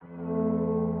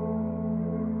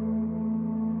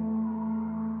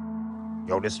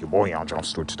Yo, this is your boy Young Jump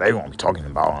Stewart. Today we're gonna be talking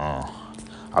about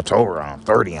October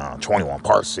 30 21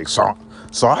 part 6.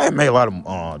 So I had made a lot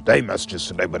of day messages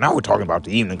today, but now we're talking about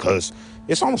the evening because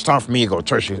it's almost time for me to go to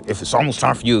church. If it's almost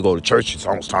time for you to go to church, it's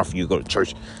almost time for you to go to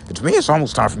church. And to me, it's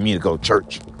almost time for me to go to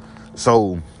church.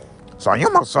 So I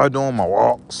am outside doing my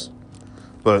walks,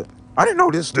 but I didn't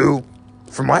know this dude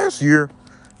from last year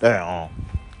that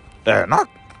that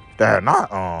had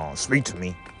not speak to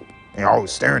me and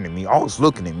always staring at me, always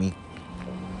looking at me.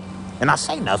 And I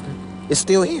say nothing. It's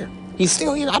still here. He's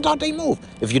still here. I thought they moved.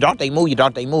 If you thought they moved, you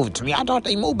thought they moved. To me, I thought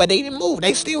they moved, but they didn't move.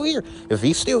 They still here. If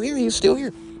he's still here, he's still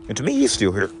here. And to me, he's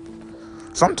still here.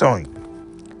 So I'm telling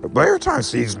you. But every time he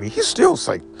sees me, he still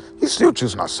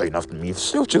chooses not to say nothing to me. He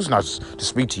still chooses not to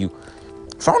speak to you.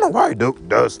 So I don't know why he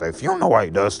does that. If you don't know why he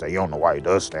does that, you don't know why he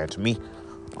does that. To me,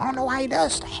 I don't know why he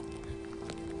does that.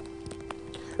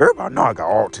 Everybody know I got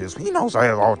autism. He knows I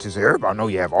have autism. Everybody know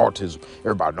you have autism.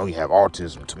 Everybody know you have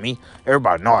autism. To me,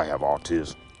 everybody know I have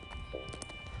autism.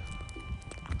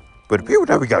 But the people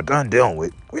that we got done dealing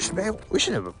with, we should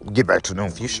get back to them.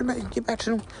 If you should get back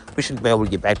to them, we should be able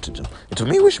to get back to them. And to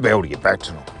me, we should be able to get back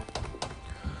to them.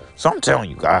 So I'm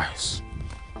telling you guys.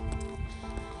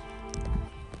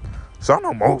 So I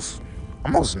know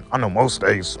most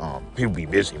days people be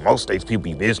busy. Most days people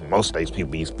be busy. Most days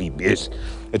people be busy.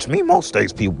 And to me, most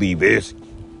days people be busy.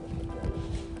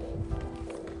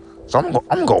 So I'm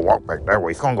gonna go walk back that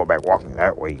way. If you're gonna go back walking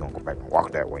that way, you're gonna go back and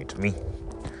walk that way. To me,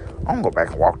 I'm gonna go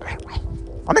back and walk that way.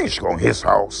 I think you should go in his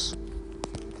house.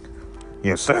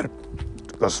 Yeah, instead,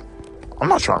 because I'm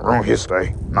not trying to ruin his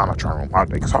day. No, I'm not trying to ruin my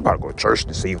day. Because I'm about to go to church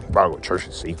this evening.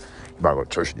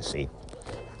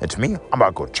 And to me, I'm about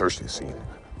to go to church this evening.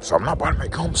 So I'm not about to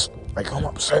make him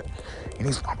upset. And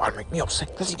he's not about to make me upset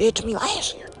because he did it to me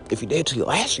last year. If he did it to you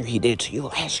last year, he did it to you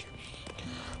last year.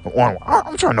 But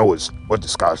I'm trying to know what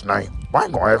this guy's name. But I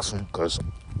ain't going to ask him because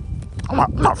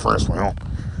I'm not friends with him.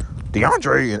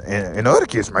 DeAndre and the other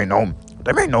kids may know him.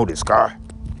 They may know this guy.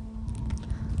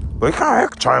 But he kind of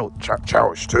act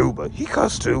childish too. But he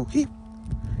cuss too. He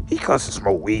cusses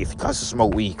smoke weed. If he cusses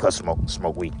smoke weed, he cusses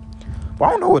smoke weed. But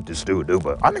I don't know what this dude do.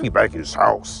 But I think he's back at his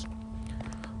house.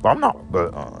 But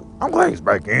I'm glad he's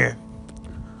back in.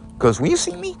 Because when you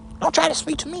see me, don't try to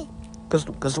speak to me.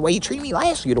 Because the way he treated me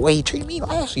last year,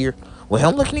 with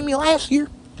him looking at me last year,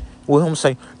 with him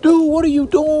saying, dude, what are you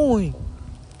doing?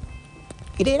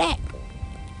 He did that.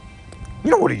 You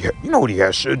know what he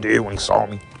should have did when he saw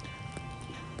me?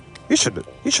 He should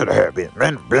have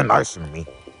been nicer to me.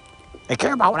 And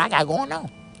care about what I got going on.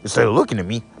 Instead of looking at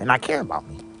me and not care about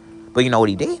me. But you know what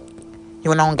he did? He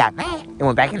went on and got mad and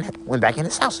went back in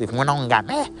his house. If he went on and got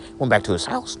mad, went back to his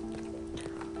house.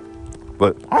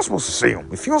 But I'm supposed to see him.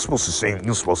 If you're supposed to see him,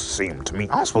 you're supposed to see him. To me,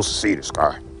 I'm supposed to see this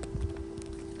guy.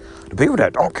 The people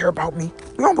that don't care about me,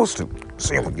 we're supposed to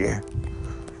see him again.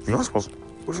 We're supposed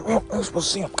to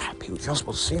see him kind of people. You're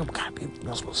supposed to see them kind of people.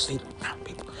 You're supposed to see them kind of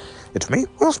people. And to me,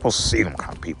 we're supposed to see them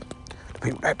kind of people. The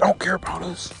people that don't care about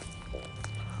us,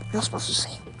 we're supposed to see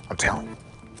them. I'm telling you.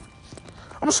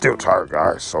 I'm still tired,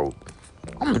 guys, so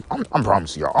I'm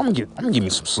promising y'all, I'm gonna give me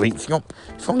some sleep. If I'm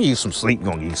gonna give you some sleep, you're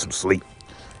gonna give you some sleep.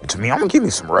 And to me, I'm gonna give me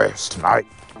some rest tonight.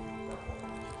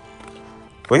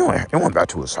 But he went back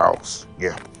to his house.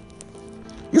 Yeah.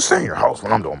 You stay in your house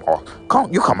when I'm doing all.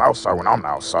 You come outside when I'm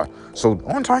not outside. So the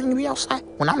only time you be outside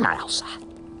when I'm not outside.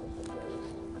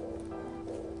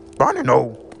 But I didn't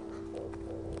know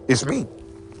it's me.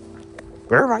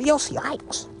 But everybody else he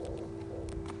likes.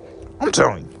 I'm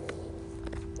telling you.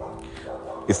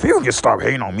 If people can stop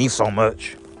hating on me so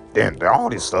much, then all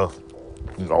this stuff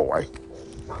can go away.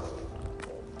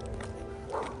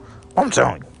 I'm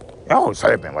telling you, it always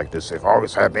have been like this. If I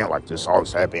always have been like this,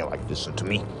 And to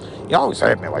me, it always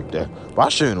have been like that. But I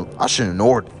shouldn't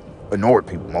ignore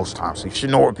people most times. You should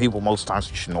ignore people most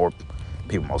times. To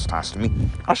me,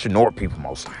 I should ignore people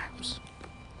most times.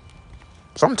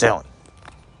 So I'm telling you.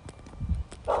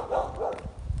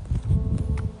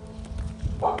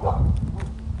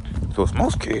 So it's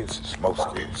most kids.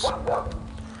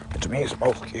 And to me, it's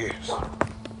most kids.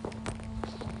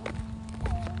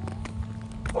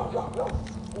 I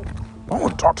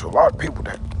want to talk to a lot of people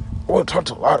I want to talk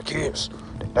to a lot of kids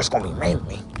that's going to be mean to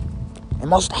me. And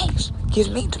most days, kids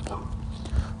mean to me.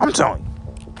 I'm telling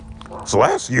you. So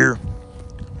last year,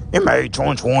 in May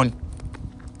 2020,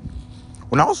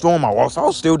 when I was doing my walks, I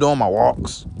was still doing my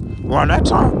walks. Around that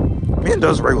time, me and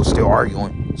Desiree was still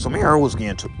arguing. So me and her was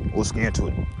getting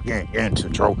into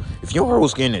trouble. If you and her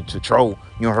was getting into trouble,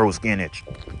 you and her was getting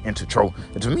into trouble.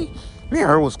 And to me and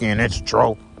her was getting into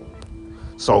trouble.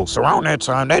 So around that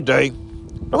time, that day,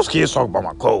 those kids talked about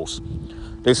my clothes.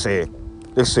 They said,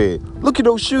 They said, look at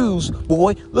those shoes,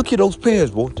 boy. Look at those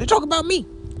pants, boy. They talk about me.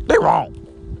 They wrong.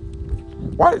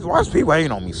 Why is people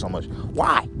hating on me so much?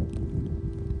 Why?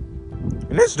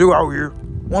 And this dude out here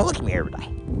won't look at me every day.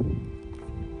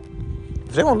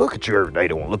 If they won't look at you every day,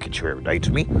 they won't look at you every day.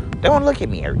 To me, they won't look at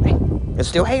me every day. They're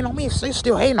still hating on me. If they're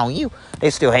still hating on you,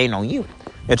 they're still hating on you.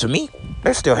 And to me,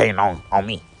 they're still hating on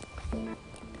me.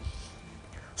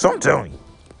 So I'm telling you,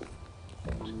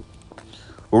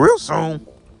 but real soon,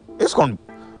 it's going to,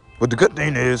 but the good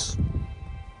thing is,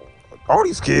 all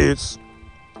these kids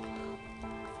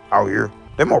out here,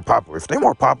 they're more popular. If they're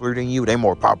more popular than you, they're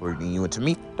more popular than you. And to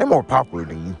me, they're more popular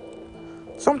than you.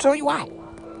 So I'm telling you why.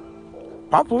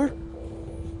 Popular.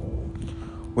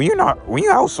 When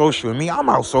you're out social with me, I'm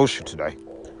out social today.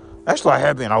 Actually, I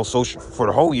have been out social for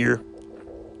the whole year.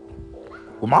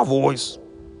 With my voice.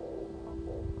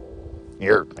 And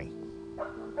everything.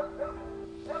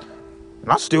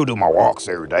 And I still do my walks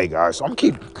every day, guys. So I'm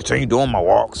going to continue doing my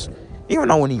walks. Even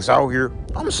though when he's out here,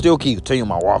 I'm going to still keep continuing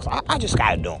my walks. I just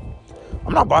got to do them.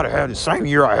 I'm not about to have the same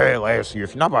year I had last year.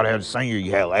 If you're not about to have the same year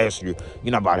you had last year,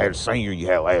 you're not about to have the same year you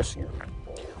had last year.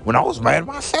 When I was mad at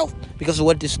myself because of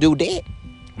what this dude did,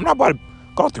 I'm not about to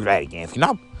go through that again. If you're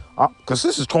not, because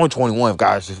this is 2021,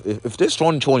 guys. If this is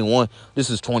 2021,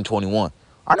 this is 2021.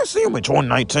 I didn't see him in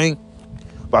 2019,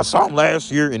 but I saw him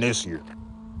last year and this year.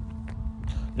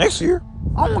 Next year,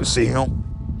 I don't want to see him.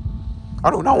 I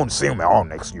don't want to see him at all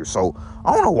next year. So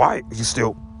I don't know why he's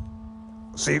still.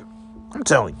 See, I'm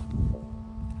telling you.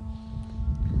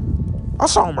 I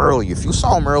saw him earlier. If you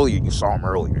saw him earlier, you saw him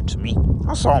earlier. To me,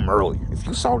 I saw him earlier. If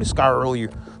you saw this guy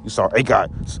earlier, you saw, hey,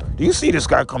 guys, do you see this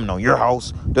guy coming on your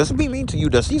house? Does he be mean to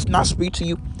you? Does he not speak to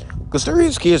you? Because there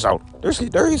is kids out. There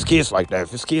is kids like that.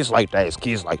 If it's kids like that, it's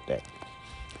kids like that.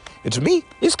 And to me,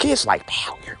 it's kids like that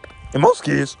out here. And most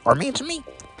kids are mean to me.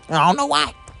 And I don't know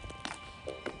why.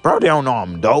 Bro, they don't know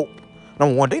I'm dope.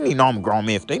 Number one, they need to know I'm a grown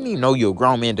man. If they need to know you're a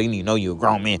grown man, they need to know you're a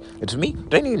grown man. And to me,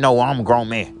 they need to know I'm a grown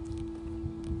man.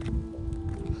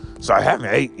 So I haven't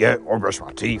ate yet or brushed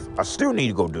my teeth. I still need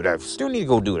to go do that. If you still need to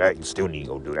go do that, you still need to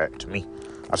go do that. To me,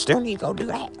 I still need to go do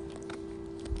that.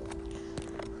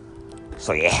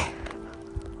 So yeah.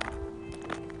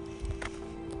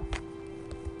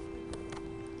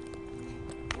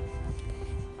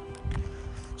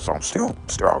 So I'm still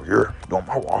out here doing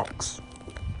my walks.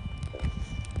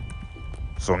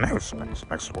 So next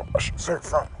walk, I should say it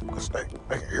from them, because they can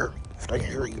hear me. If they can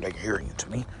hear you, they can hear you. To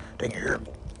me, they can hear me.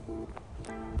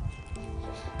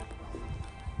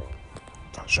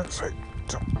 I shouldn't say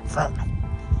from them,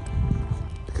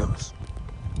 because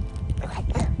they're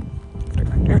right there. They're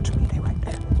right there to me. They're right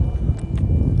there.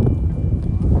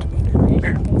 To me, they're right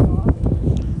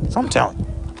there. So I'm telling you.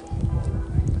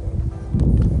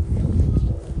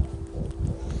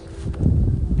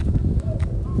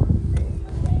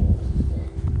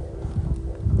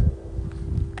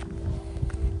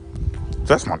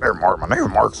 That's my neighbor Mark. My neighbor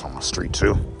Mark's on my street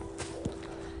too.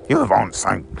 He live on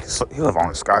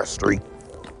the Sky Street.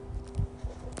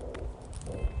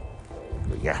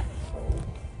 But yeah.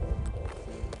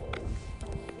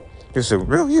 He said,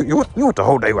 really? You went the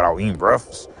whole day without eating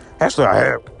breakfast? Actually,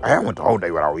 I had went the whole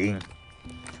day without eating.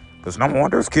 Because number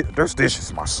one, there's dishes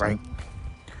in my sink.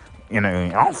 You know, I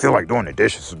don't feel like doing the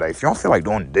dishes today. If you don't feel like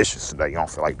doing the dishes today, you don't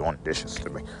feel like doing the dishes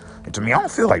today. And to me, I don't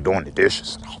feel like doing the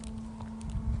dishes today.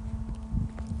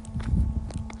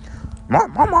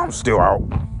 My mom's still out.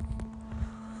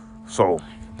 So,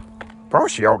 probably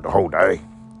she out the whole day.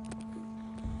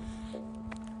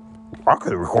 I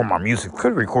could record my music.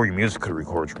 Could record your music. Could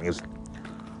record your music.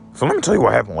 So let me tell you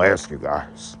what happened last year,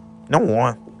 guys. Number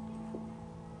one,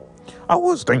 I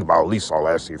was thinking about Lisa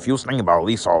last year. If you was thinking about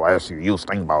Lisa last year, you was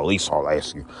thinking about Lisa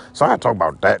last year. So I gotta talk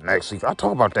about that next. If I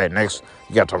talk about that next,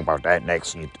 you gotta talk about that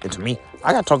next. And to me,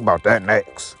 I gotta talk about that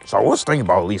next. So I was thinking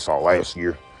about Lisa last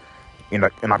year. And I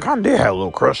kind of did have a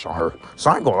little crush on her.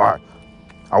 So I ain't gonna lie.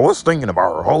 I was thinking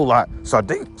about her a whole lot. So I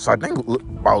think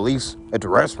about Lisa at the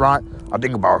restaurant. I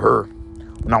think about her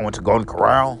when I went to Golden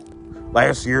Corral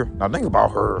last year. And I think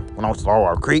about her when I was at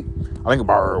Lawyer Creek. I think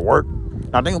about her at work.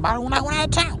 And I think about her when I went out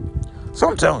of town. So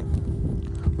I'm telling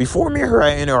you, before me and her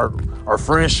had ended our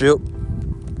friendship,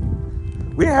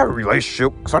 we didn't have a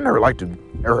relationship. Because I never liked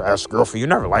her as a girlfriend. You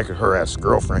never liked her as a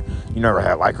girlfriend. You never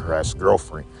had like her as a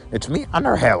girlfriend. And to me, I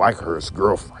never had like her as a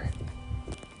girlfriend.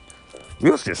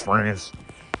 We was just friends.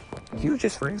 He was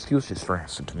just friends. He was just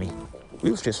friends. And to me,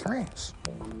 we was just friends.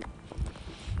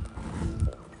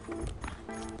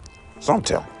 So I'm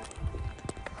telling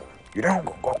you, don't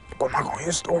go knock on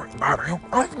his door and bother him.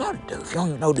 I don't even know what to do. If you don't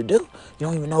even know what to do, you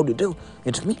don't even know what to do.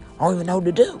 And to me, I don't even know what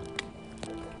to do.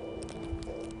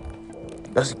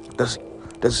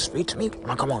 Does he speak to me when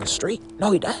I come on the street?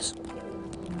 No, he does.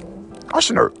 I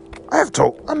never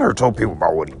told people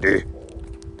about what he did.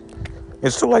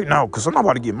 It's too late now, because I'm not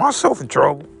about to get myself in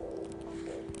trouble.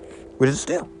 But it's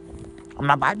still, I'm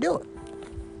not about to do it.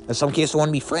 And some kids want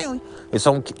to be friendly. And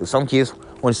some kids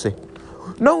want to say,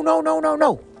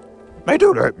 no. They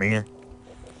do that, man.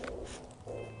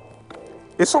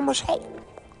 It's so much hate.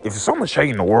 If it's so much hate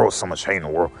in the world, it's so much hate in the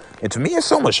world. And to me, it's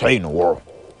so much hate in the world.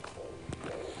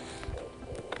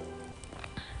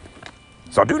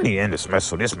 So I do need to end this mess.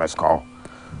 So this mess called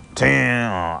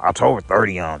 10, October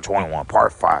 30, 21,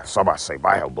 part 5. Somebody say,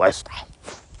 bye, have a blessed day.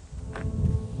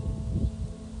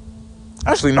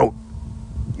 Actually, no.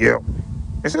 Yeah.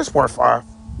 Is this part 5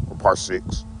 or part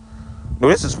 6? No,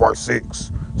 this is part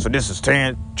 6. So this is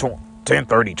 10,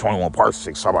 30, 21, part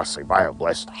 6. Somebody say, bye, have a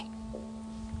blessed day.